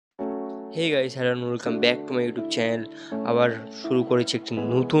Hey guys, hello and welcome back to my YouTube channel. আবার শুরু করেছি একটি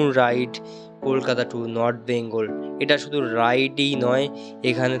নতুন ride, Kolkata two north Bengal. এটা শুধু রাইডই নয়,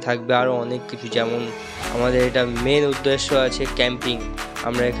 এখানে থাকবে আরও অনেক কিছু, যেমন আমাদের এটা মেন উদ্দেশ্য আছে ক্যাম্পিং।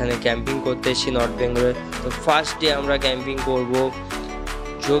 আমরা এখানে ক্যাম্পিং করতে এসেছি নর্থ বেঙ্গলে। তো ফার্স্ট ডে আমরা ক্যাম্পিং করব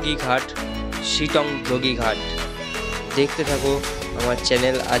যোগীঘাট, শিটং যোগীঘাট। দেখতে থাকো আমার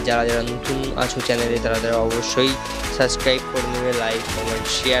চ্যানেল। আর যারা যারা নতুন আছো চ্যানেলে, তারা অবশ্যই সাবস্ক্রাইব করে নেবে, লাইক কমেন্ট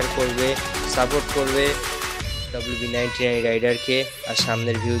শেয়ার করবে, সাপোর্ট করবে WB99 রাইডারকে। আর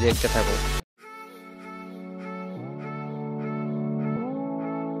সামনের ভিউ দেখতে থাকো।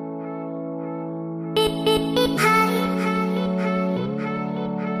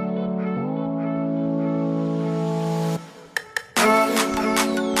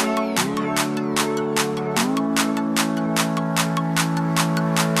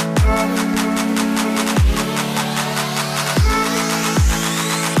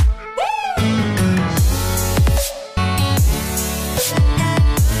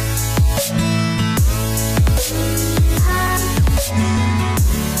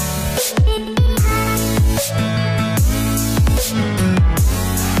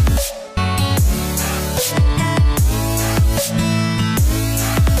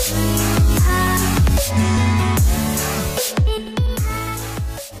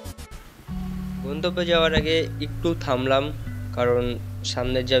 গন্তব্যে যাওয়ার আগে একটু থামলাম, কারণ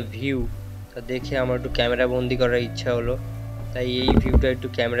সামনের যা ভিউ তা দেখে আমার একটু ক্যামেরা বন্দি করার ইচ্ছা হলো, তাই এই ভিউটা একটু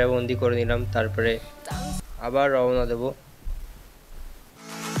ক্যামেরা বন্দি করে নিলাম। তারপরে আবার রওনা দেব।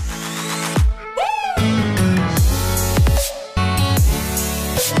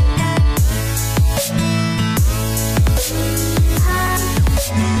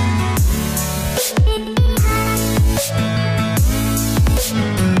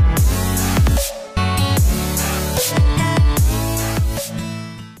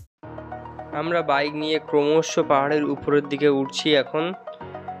 আমরা বাইক নিয়ে ক্রমশ পাহাড়ের উপরের দিকে উঠছি এখন।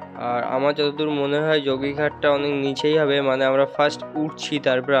 আর আমার যতদূর মনে হয় যোগীঘাটটা অনেক নিচেই হবে, মানে আমরা ফার্স্ট উঠছি,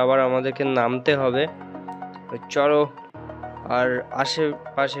 তারপরে আবার আমাদেরকে নামতে হবে। চলো। আর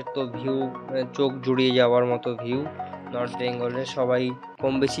আশেপাশের তো ভিউ চোখ জুড়িয়ে যাওয়ার মতো ভিউ নর্থ বেঙ্গলের। সবাই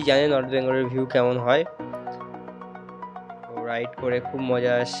কম বেশি জানে নর্থ বেঙ্গলের ভিউ কেমন হয়। তো রাইড করে খুব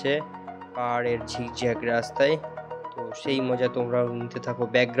মজা আসছে পাহাড়ের ঝিকঝ্যাক রাস্তায়। তো সেই মজা তোমরা নিতে থাকো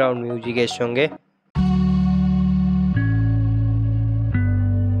ব্যাকগ্রাউন্ড মিউজিকের সঙ্গে।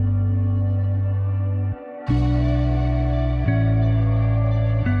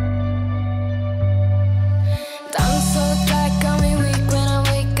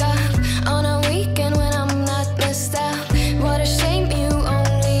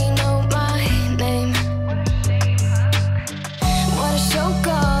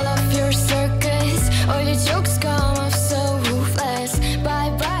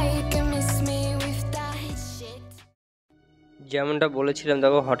 যেমনটা বলেছিলাম,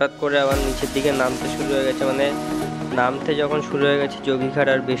 দেখো হঠাৎ করে আবার নিচের দিকে নামতে শুরু হয়ে গেছে। মানে নামতে যখন শুরু হয়ে গেছে, যোগীঘাট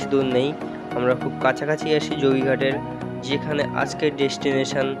আর বেশি দূর নেই, আমরা খুব কাছাকাছি আসি যোগীঘাটের, যেখানে আজকের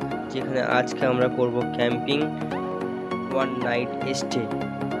ডেস্টিনেশন, যেখানে আজকে আমরা করব ক্যাম্পিং, 1 নাইট স্টে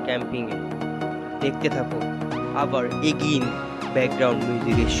ক্যাম্পিংয়ে। দেখতে থাকো আবার এগিন ব্যাকগ্রাউন্ড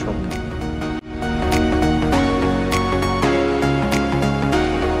মিউজিকের সঙ্গে।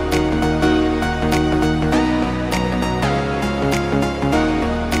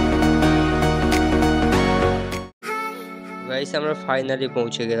 গাইস, আমরা ফাইনালি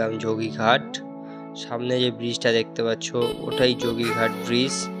পৌঁছে গেলাম যোগীঘাট। সামনে যে ব্রিজটা দেখতে পাচ্ছ ওটাই যোগীঘাট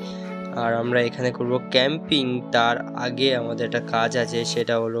ব্রিজ। আর আমরা এখানে করব ক্যাম্পিং। তার আগে আমাদের একটা কাজ আছে,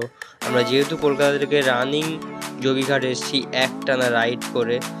 সেটা হলো আমরা যেহেতু কলকাতা থেকে রানিং যোগীঘাট এসেছি একটানা রাইড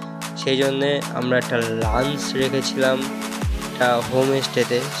করে, সেই জন্যে আমরা একটা লাঞ্চ রেখেছিলাম একটা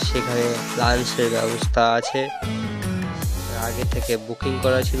হোমস্টেতে। সেখানে লাঞ্চের ব্যবস্থা আছে, আগে থেকে বুকিং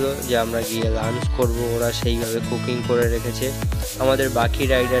করা ছিল যে আমরা গিয়ে লাঞ্চ করব। ওরা সেইভাবে কুকিং করে রেখেছে। আমাদের বাকি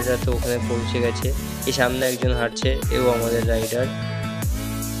রাইডাররা তো ওখানে পৌঁছে গেছে। এই সামনে একজন হাঁটছে, এও আমাদের রাইডার।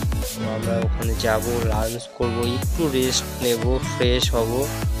 তো আমরা ওখানে যাব, লাঞ্চ করব, একটু রেস্ট নেব, ফ্রেশ হব।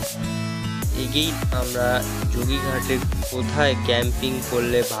 এগেই আমরা যোগীঘাটে কোথায় ক্যাম্পিং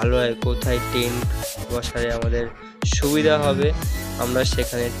করলে ভালো হয়, কোথায় টেন্ট বসালে আমাদের সুবিধা হবে, আমরা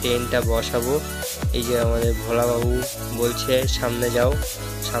সেখানে টেন্টটা বসাবো। এই যে আমাদের ভোলাবাবু বলছে সামনে যাও,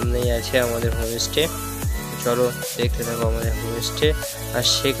 সামনেই আছে আমাদের হোমস্টে। চলো দেখতে থাকো আমাদের হোমস্টে। আর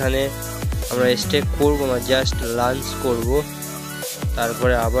সেখানে আমরা স্টে করবো না, জাস্ট লাঞ্চ করব,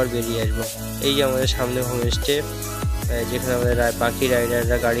 তারপরে আবার বেরিয়ে আসবো। এই যে আমাদের সামনে হোমস্টে, যেখানে আমাদের বাকি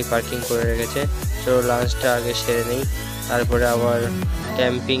রাইডাররা গাড়ি পার্কিং করে রেখেছে। চলো লাঞ্চটা আগে সেরে নেই, তারপরে আবার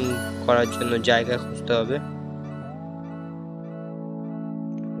ক্যাম্পিং করার জন্য জায়গা খুঁজতে হবে।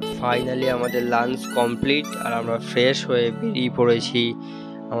 ফাইনালি আমাদের লাঞ্চ কমপ্লিট আর আমরা ফ্রেশ হয়ে বেরিয়ে পড়েছি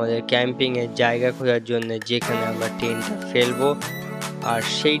আমাদের ক্যাম্পিংয়ের জায়গা খোঁজার জন্য, যেখানে আমরা টেন্টটা ফেলবো আর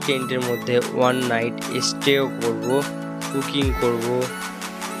সেই টেন্টের মধ্যে ওয়ান নাইট স্টেও করব, কুকিং করব,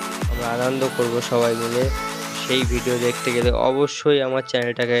 আমরা আনন্দ করব সবাই মিলে। সেই ভিডিও দেখতে গেলে অবশ্যই আমার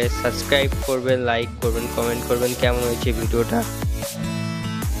চ্যানেলটাকে সাবস্ক্রাইব করবেন, লাইক করবেন, কমেন্ট করবেন কেমন হয়েছে ভিডিওটা।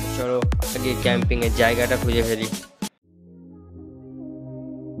 চলো আগে ক্যাম্পিংয়ের জায়গাটা খুঁজে ফেলি।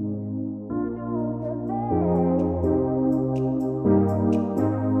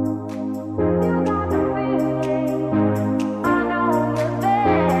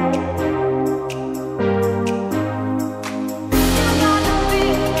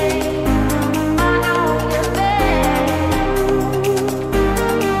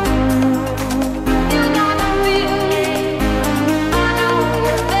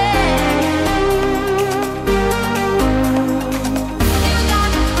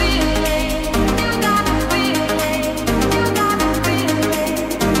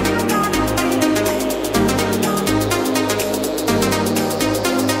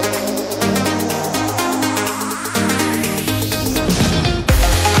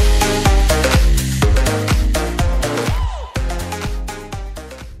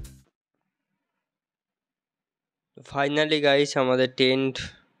 ফাইনালি গাইস আমাদের টেন্ট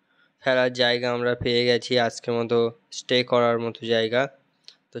ফেলার জায়গা আমরা পেয়ে গেছি, আজকের মতো স্টে করার মতো জায়গা।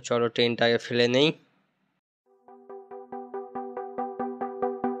 তো চলো টেন্ট আগে ফেলে নেই।